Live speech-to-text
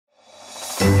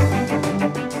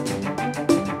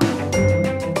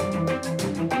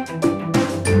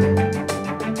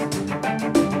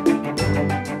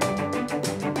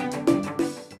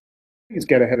Is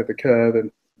get ahead of the curve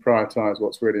and prioritize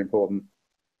what's really important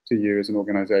to you as an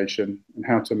organization and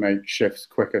how to make shifts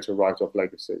quicker to write off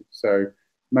legacy. So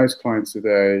most clients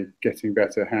today getting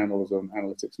better handles on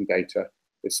analytics and data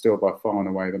is still by far and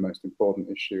away the most important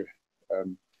issue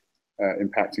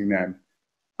impacting them.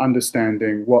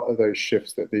 Understanding what are those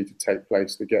shifts that need to take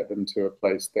place to get them to a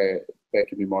place they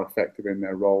can be more effective in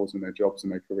their roles and their jobs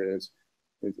and their careers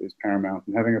is paramount.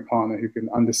 And having a partner who can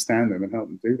understand them and help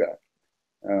them do that.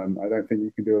 I don't think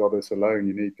you can do a lot of this alone.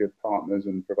 You need good partners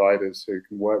and providers who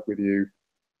can work with you,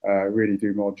 really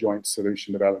do more joint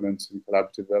solution development and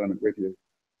collaborative development with you.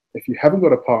 If you haven't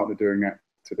got a partner doing that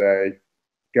today,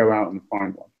 go out and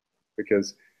find one.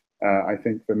 Because I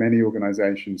think for many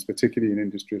organizations, particularly in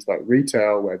industries like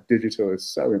retail, where digital is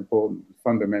so important,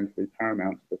 fundamentally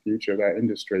paramount to the future of that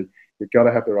industry, you've got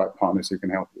to have the right partners who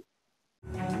can help you.